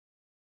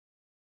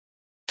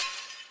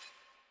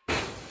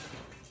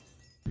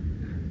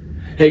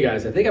Hey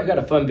guys, I think I've got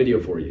a fun video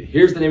for you.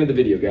 Here's the name of the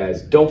video,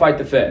 guys. Don't fight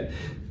the Fed.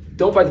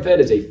 Don't fight the Fed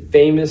is a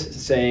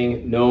famous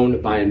saying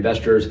known by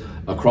investors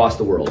across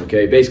the world,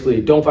 okay? Basically,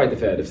 don't fight the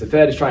Fed. If the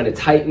Fed is trying to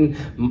tighten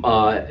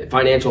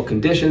financial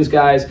conditions,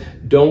 guys,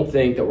 don't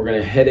think that we're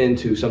gonna head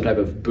into some type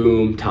of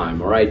boom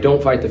time, all right?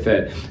 Don't fight the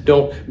Fed.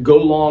 Don't go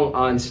long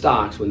on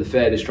stocks when the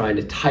Fed is trying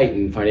to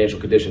tighten financial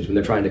conditions, when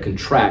they're trying to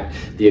contract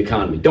the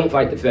economy. Don't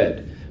fight the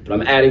Fed, but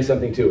I'm adding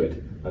something to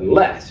it,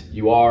 unless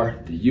you are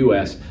the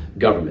US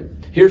government.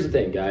 Here's the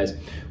thing, guys.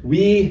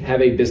 We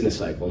have a business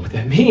cycle. What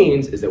that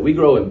means is that we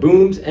grow in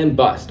booms and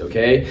bust,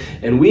 okay?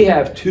 And we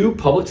have two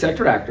public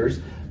sector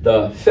actors,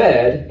 the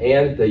Fed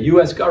and the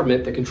US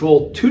government, that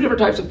control two different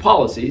types of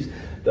policies.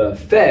 The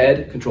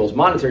Fed controls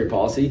monetary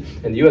policy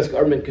and the US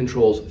government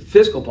controls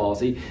fiscal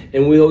policy.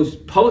 And those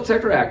public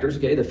sector actors,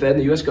 okay, the Fed and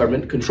the US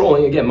government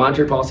controlling, again,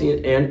 monetary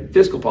policy and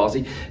fiscal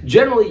policy,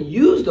 generally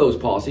use those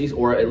policies,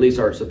 or at least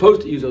are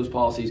supposed to use those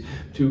policies,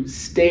 to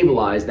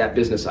stabilize that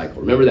business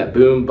cycle. Remember that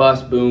boom,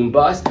 bust, boom,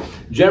 bust?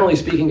 Generally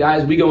speaking,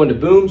 guys, we go into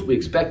booms, we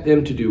expect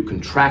them to do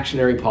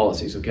contractionary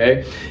policies,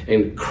 okay,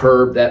 and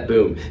curb that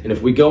boom. And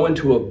if we go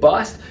into a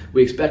bust,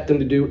 we expect them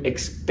to do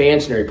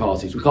expansionary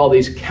policies. We call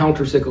these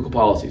counter-cyclical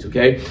policies,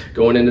 okay?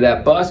 Going into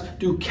that bust,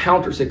 do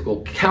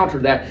counter-cyclical, counter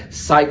that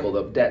cycle,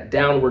 that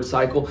downward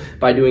cycle,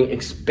 by doing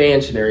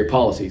expansionary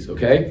policies,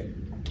 okay?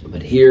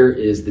 But here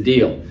is the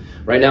deal.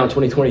 Right now in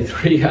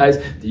 2023, guys,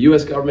 the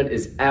US government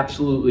is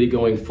absolutely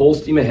going full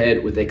steam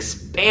ahead with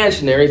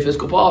expansionary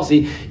fiscal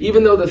policy,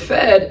 even though the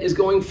Fed is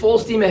going full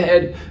steam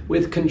ahead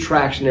with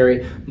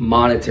contractionary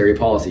monetary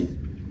policy.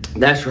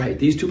 That's right.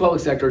 These two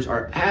public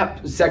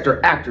sector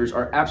actors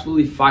are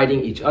absolutely fighting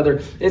each other.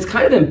 And it's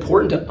kind of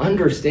important to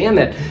understand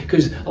that,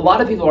 because a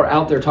lot of people are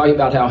out there talking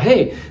about how,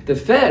 hey, the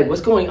Fed, what's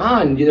going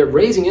on? They're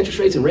raising interest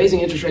rates and raising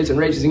interest rates and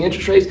raising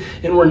interest rates,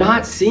 and we're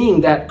not seeing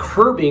that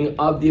curbing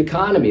of the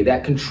economy,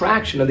 that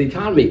contraction of the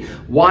economy.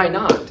 Why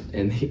not?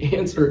 And the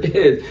answer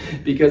is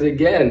because,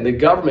 again, the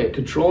government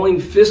controlling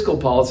fiscal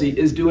policy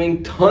is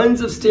doing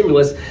tons of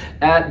stimulus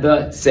at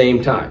the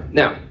same time.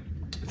 Now,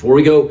 before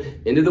we go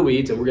into the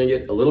weeds, and we're gonna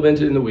get a little bit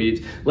into the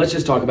weeds, let's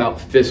just talk about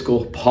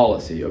fiscal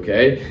policy,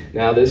 okay?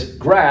 Now this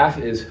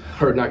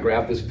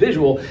this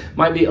visual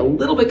might be a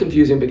little bit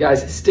confusing, but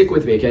guys, stick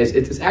with me, okay?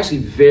 It's actually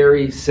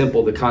very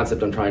simple, the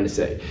concept I'm trying to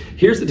say.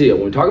 Here's the deal.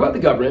 When we talk about the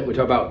government, we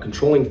talk about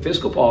controlling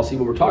fiscal policy.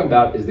 What we're talking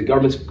about is the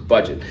government's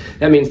budget.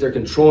 That means they're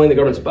controlling the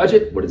government's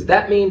budget. What does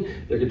that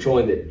mean? They're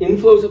controlling the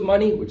inflows of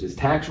money, which is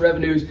tax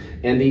revenues,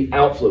 and the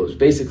outflows,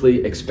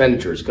 basically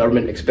expenditures,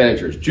 government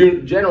expenditures.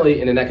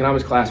 Generally, in an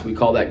economics class, we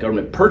call that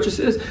government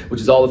purchases, which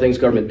is all the things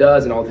government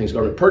does and all the things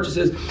government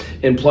purchases,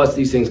 and plus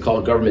these things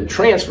called government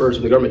transfers,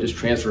 when the government just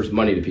transfers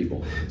money to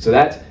people. So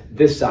that's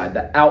this side,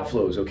 the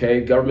outflows,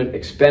 okay, government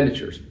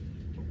expenditures.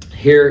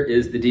 Here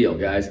is the deal,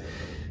 guys.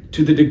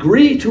 To the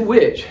degree to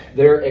which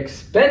their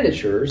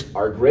expenditures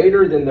are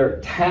greater than their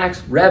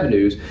tax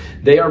revenues,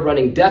 they are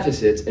running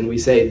deficits, and we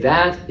say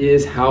that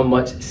is how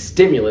much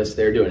stimulus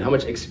they're doing, how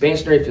much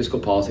expansionary fiscal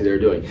policy they're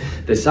doing.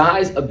 The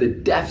size of the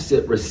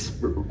deficit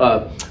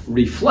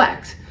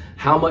reflects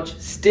how much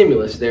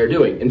stimulus they're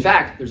doing. In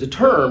fact, there's a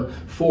term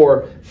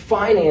for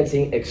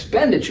financing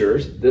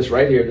expenditures, this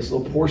right here, this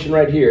little portion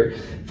right here,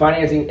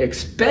 financing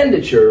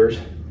expenditures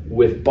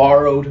with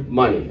borrowed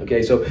money,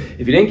 okay? So if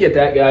you didn't get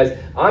that, guys,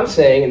 I'm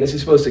saying, and this is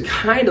supposed to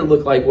kind of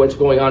look like what's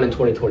going on in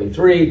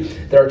 2023,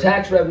 that our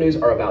tax revenues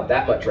are about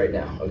that much right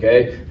now,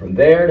 okay? From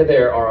there to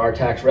there are our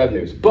tax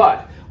revenues,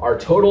 but our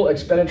total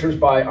expenditures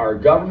by our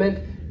government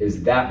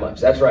is that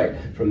much. That's right.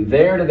 From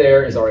there to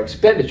there is our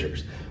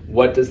expenditures.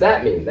 What does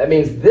that mean? That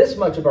means this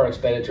much of our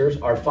expenditures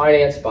are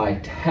financed by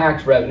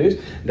tax revenues.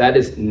 That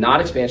is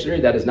not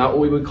expansionary. That is not what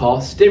we would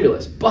call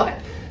stimulus. But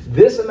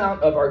this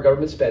amount of our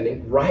government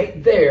spending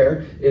right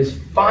there is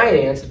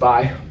financed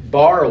by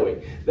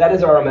borrowing. That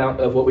is our amount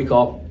of what we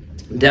call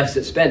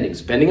deficit spending,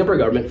 spending of our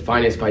government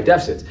financed by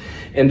deficits.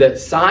 And the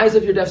size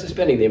of your deficit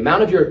spending, the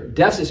amount of your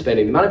deficit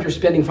spending, the amount of your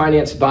spending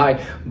financed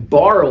by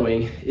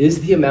borrowing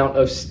is the amount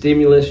of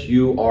stimulus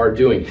you are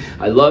doing.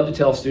 I love to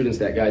tell students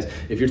that, guys,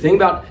 if you're thinking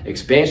about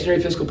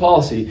expansionary fiscal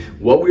policy,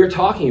 what we are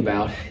talking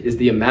about is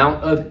the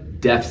amount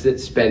of deficit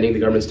spending the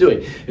government's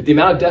doing. If the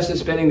amount of deficit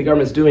spending the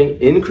government's doing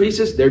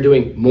increases, they're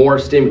doing more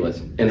stimulus.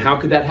 And how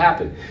could that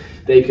happen?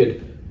 They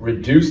could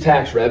reduce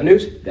tax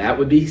revenues. That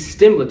would be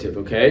stimulative,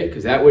 okay?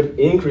 Because that would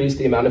increase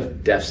the amount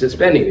of deficit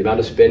spending, the amount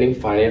of spending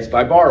financed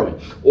by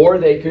borrowing. Or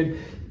they could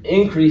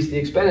increase the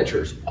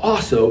expenditures.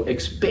 Also,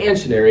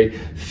 expansionary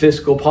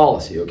fiscal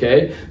policy,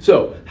 okay?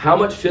 So how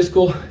much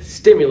fiscal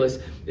stimulus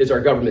is our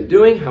government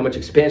doing? How much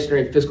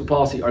expansionary fiscal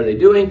policy are they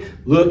doing?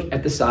 Look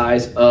at the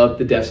size of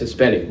the deficit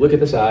spending. Look at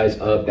the size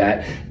of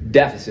that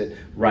deficit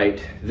right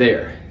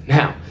there.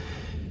 Now,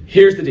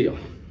 here's the deal.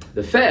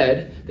 The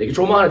Fed They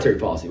control monetary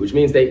policy, which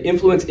means they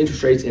influence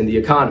interest rates in the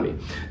economy.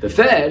 The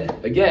Fed,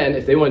 again,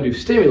 if they want to do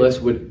stimulus,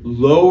 would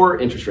lower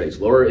interest rates,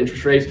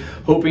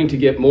 hoping to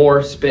get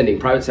more spending,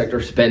 private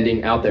sector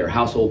spending out there,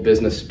 household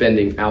business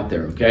spending out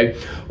there,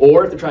 okay?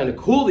 Or if they're trying to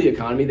cool the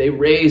economy, they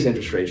raise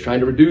interest rates, trying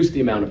to reduce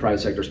the amount of private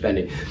sector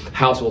spending,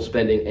 household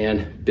spending,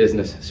 and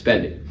business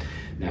spending.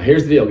 Now,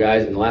 here's the deal,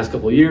 guys. In the last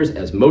couple of years,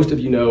 as most of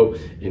you know,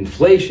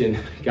 inflation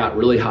got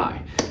really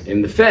high.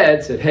 And the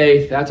Fed said,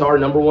 hey, that's our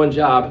number one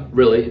job,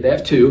 really. They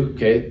have two,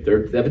 okay?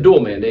 They have a dual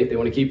mandate. They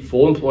want to keep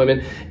full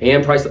employment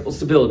and price level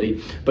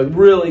stability. But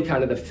really,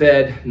 kind of the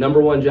Fed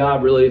number one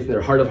job, really, in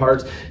their heart of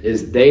hearts,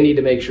 is they need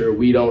to make sure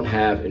we don't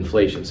have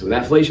inflation. So when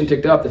that inflation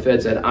ticked up, the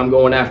Fed said, I'm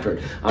going after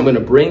it. I'm going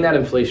to bring that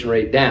inflation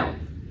rate down.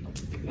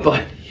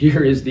 But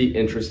here is the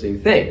interesting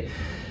thing.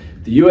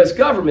 The U.S.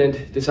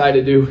 government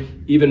decided to do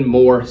even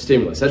more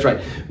stimulus. That's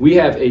right. We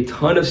have a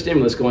ton of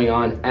stimulus going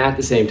on at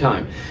the same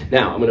time.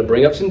 Now, I'm going to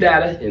bring up some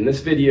data in this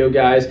video,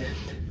 guys.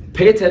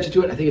 Pay attention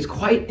to it. I think it's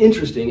quite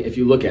interesting if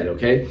you look at it,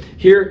 okay?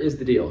 Here is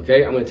the deal,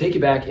 okay? I'm going to take you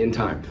back in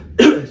time.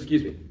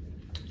 Excuse me.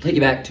 Take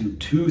you back to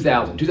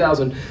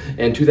 2000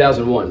 and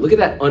 2001. Look at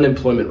that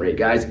unemployment rate,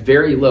 guys,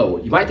 very low.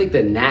 You might think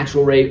the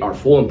natural rate, our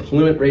full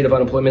employment rate of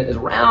unemployment is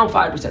around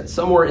 5%,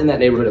 somewhere in that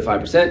neighborhood of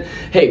 5%.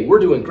 Hey, we're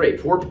doing great,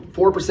 4%,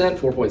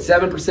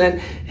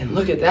 4.7%, and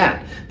look at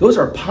that. Those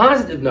are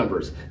positive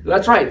numbers.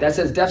 That's right, that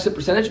says deficit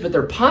percentage, but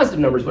they're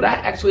positive numbers. What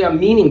I'm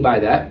meaning by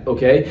that,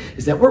 okay,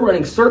 is that we're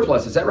running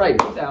surpluses. Is that right?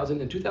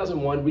 2000 and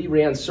 2001, we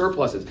ran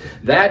surpluses.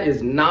 That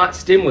is not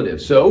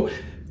stimulative. So,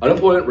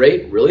 unemployment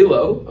rate, really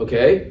low,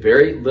 okay?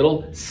 Very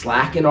little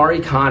slack in our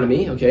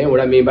economy, okay? And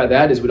what I mean by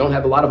that is we don't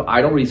have a lot of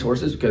idle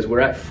resources because we're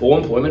at full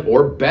employment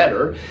or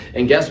better.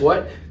 And guess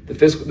what?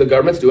 The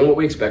government's doing what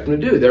we expect them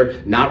to do. They're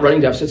not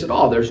running deficits at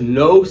all. There's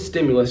no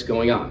stimulus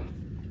going on.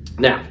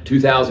 Now,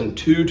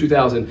 2002,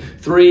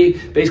 2003,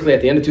 basically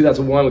at the end of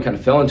 2001, we kind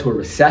of fell into a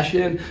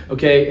recession,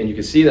 okay? And you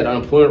can see that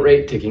unemployment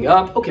rate ticking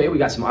up. Okay, we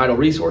got some idle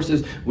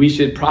resources. We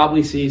should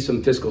probably see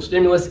some fiscal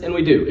stimulus, and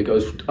we do. It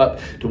goes up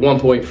to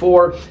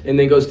 1.4 and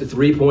then goes to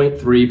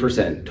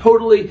 3.3%.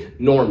 Totally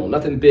normal,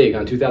 nothing big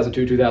on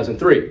 2002,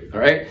 2003, all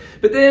right?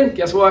 But then,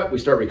 guess what? We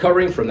start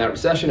recovering from that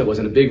recession. It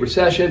wasn't a big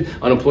recession.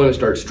 Unemployment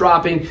starts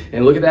dropping,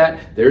 and look at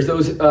that. There's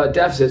those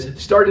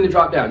deficits starting to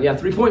drop down. Yeah,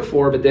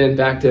 3.4, but then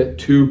back to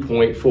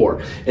 2.4.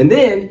 And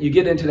then you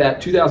get into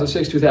that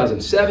 2006,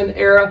 2007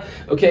 era.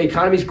 Okay,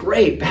 economy's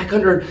great, back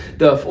under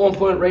the full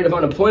employment rate of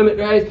unemployment,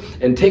 guys,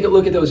 and take a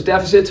look at those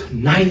deficits,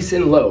 nice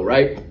and low,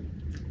 right?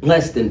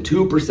 Less than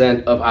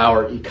 2% of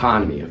our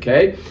economy,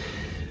 okay?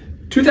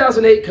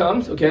 2008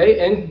 comes, okay,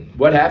 and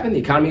what happened? The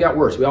economy got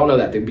worse. We all know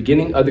that. The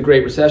beginning of the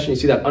Great Recession, you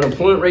see that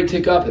unemployment rate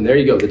tick up, and there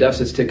you go, the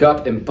deficits tick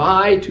up. And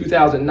by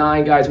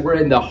 2009, guys, we're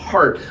in the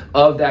heart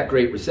of that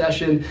Great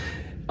Recession.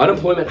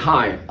 Unemployment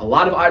high, a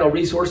lot of idle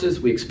resources.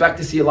 We expect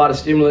to see a lot of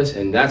stimulus,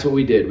 and that's what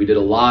we did. We did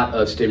a lot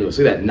of stimulus.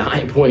 Look at that,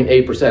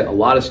 9.8%, a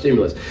lot of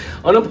stimulus.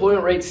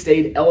 Unemployment rate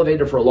stayed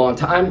elevated for a long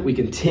time. We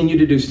continue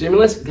to do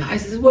stimulus.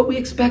 Guys, this is what we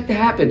expect to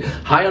happen.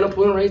 High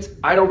unemployment rates,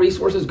 idle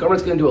resources.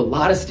 Government's going to do a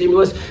lot of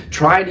stimulus,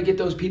 trying to get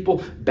those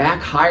people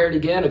back hired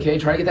again, okay?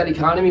 Try to get that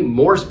economy,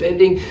 more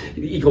spending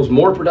equals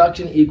more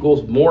production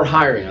equals more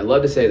hiring. I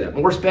love to say that.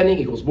 More spending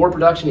equals more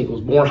production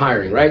equals more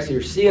hiring, right? So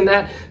you're seeing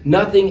that,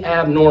 nothing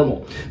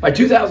abnormal. By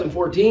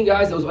 2014,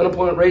 guys, those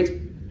unemployment rates,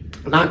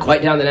 not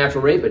quite down the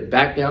natural rate, but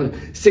back down to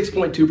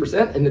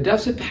 6.2%, and the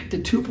deficit back to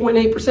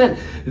 2.8%.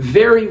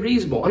 Very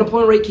reasonable.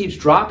 Unemployment rate keeps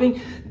dropping,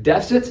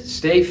 deficits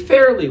stay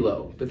fairly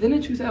low. But then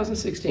in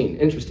 2016,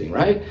 interesting,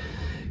 right?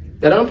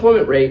 That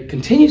unemployment rate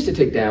continues to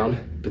tick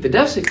down, but the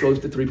deficit goes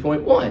to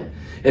 3.1.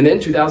 And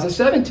then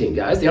 2017,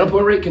 guys, the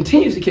unemployment rate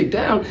continues to kick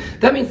down.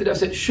 That means the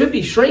deficit should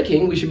be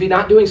shrinking. We should be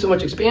not doing so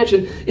much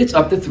expansion. It's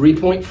up to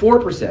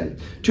 3.4%.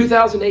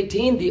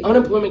 2018, the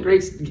unemployment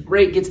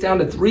rate gets down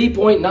to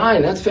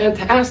 3.9. That's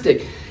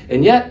fantastic.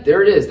 And yet,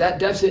 there it is. That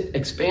deficit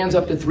expands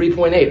up to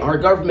 3.8. Our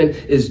government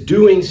is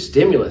doing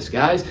stimulus,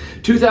 guys.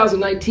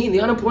 2019,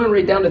 the unemployment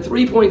rate down to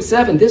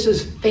 3.7. This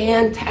is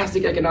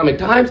fantastic economic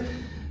times.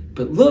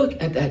 But look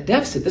at that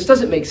deficit. This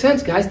doesn't make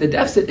sense, guys. The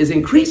deficit is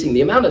increasing.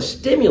 The amount of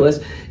stimulus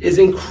is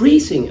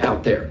increasing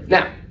out there.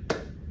 Now,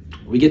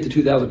 we get to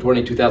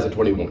 2020,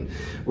 2021.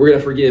 We're going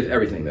to forgive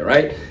everything there,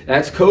 right?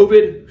 That's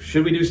COVID.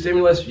 Should we do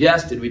stimulus?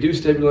 Yes. Did we do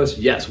stimulus?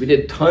 Yes. We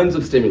did tons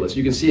of stimulus.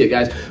 You can see it,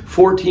 guys.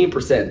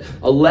 14%,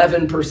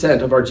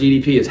 11% of our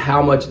GDP is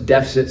how much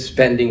deficit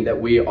spending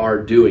that we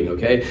are doing,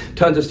 okay?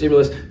 Tons of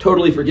stimulus,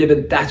 totally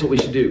forgiven. That's what we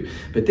should do.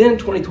 But then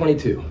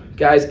 2022.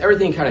 Guys,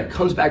 everything kind of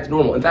comes back to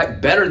normal. In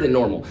fact, better than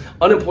normal.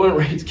 Unemployment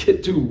rates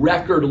get to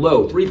record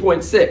low,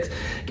 3.6.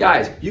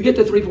 Guys, you get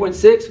to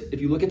 3.6,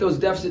 if you look at those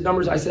deficit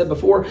numbers I said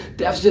before,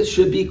 deficits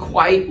should be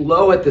quite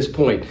low at this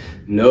point.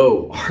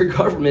 No, our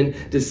government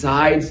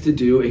decides to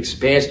do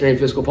expansionary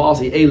fiscal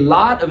policy, a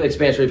lot of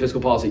expansionary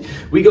fiscal policy.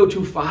 We go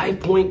to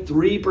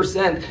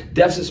 5.3%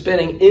 deficit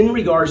spending in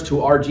regards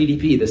to our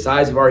GDP, the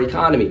size of our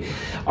economy.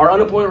 Our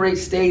unemployment rate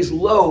stays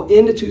low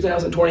into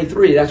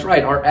 2023. That's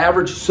right, our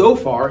average so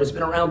far has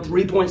been around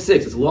 3.6.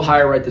 It's a little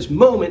higher right this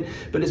moment,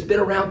 but it's been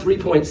around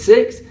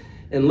 3.6.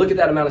 and look at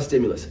that amount of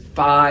stimulus,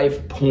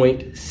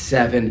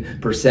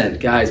 5.7%.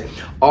 Guys,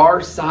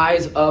 our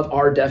size of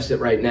our deficit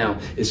right now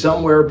is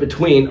somewhere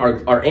between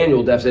our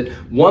annual deficit,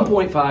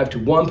 $1.5 to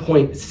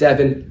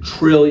 $1.7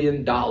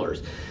 trillion.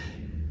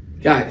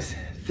 Guys,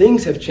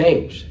 things have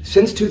changed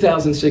since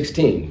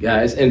 2016,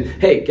 guys. And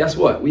hey, guess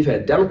what? We've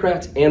had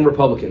Democrats and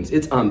Republicans.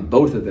 It's on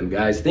both of them,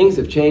 guys. Things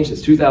have changed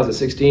since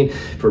 2016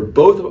 for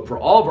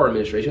all of our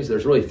administrations.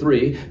 There's really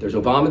three. There's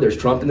Obama, there's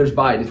Trump, and there's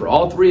Biden. For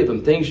all three of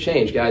them, things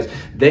changed, guys.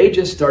 They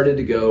just started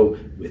to go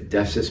with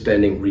deficit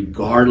spending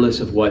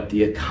regardless of what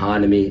the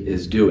economy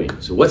is doing.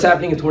 So what's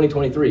happening in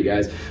 2023,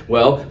 guys?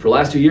 Well, for the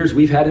last 2 years,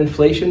 we've had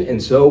inflation.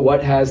 And so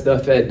what has the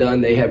Fed done?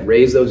 They have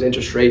raised those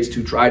interest rates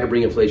to try to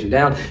bring inflation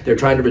down. They're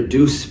trying to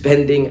reduce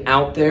spending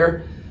out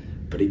there.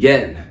 But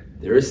again,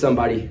 there is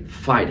somebody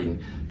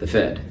fighting the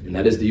Fed, and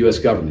that is the U.S.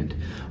 government.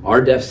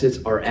 Our deficits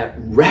are at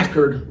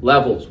record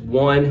levels,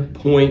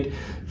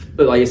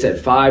 like I said,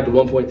 $5 to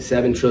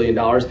 $1.7 trillion.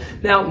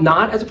 Now,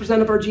 not as a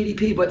percent of our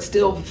GDP, but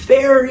still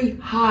very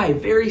high,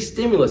 very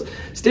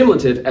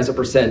stimulative as a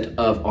percent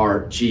of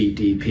our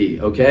GDP,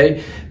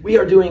 okay? We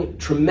are doing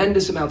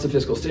tremendous amounts of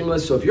fiscal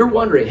stimulus. So if you're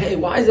wondering, hey,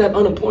 why is that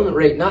unemployment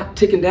rate not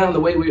ticking down the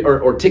way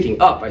or ticking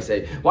up, I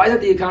say? Why is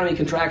that the economy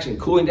contraction,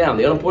 cooling down,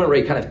 the unemployment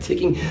rate kind of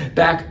ticking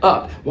back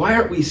up? Why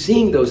aren't we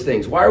seeing those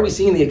things? Why are we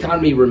seeing the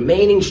economy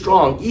remaining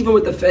strong, even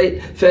with the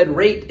Fed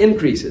rate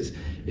increases?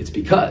 It's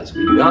because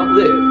we do not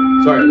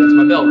live, sorry, that's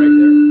my bell right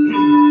there.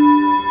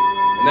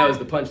 And that was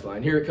the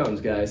punchline. Here it comes,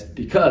 guys.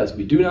 Because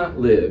we do not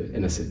live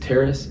in a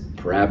ceteris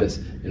paribus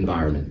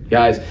environment.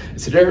 Guys, a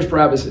ceteris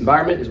paribus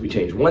environment is we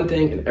change one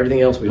thing and everything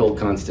else we hold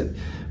constant.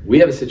 We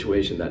have a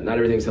situation that not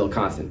everything's held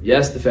constant.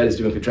 Yes, the Fed is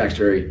doing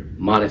contractionary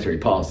monetary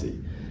policy,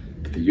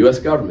 but the U.S.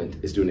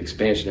 government is doing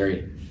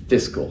expansionary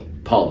fiscal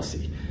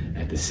policy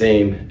at the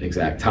same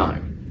exact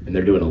time. And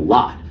they're doing a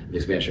lot of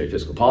expansionary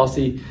fiscal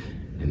policy.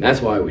 And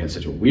that's why we have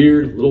such a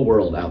weird little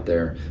world out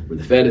there where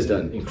the Fed has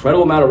done an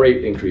incredible amount of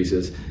rate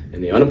increases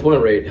and the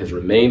unemployment rate has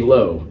remained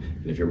low.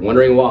 And if you're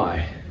wondering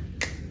why,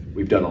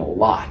 we've done a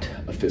lot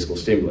of fiscal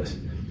stimulus.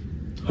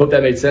 Hope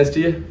that made sense to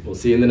you. We'll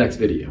see you in the next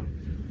video.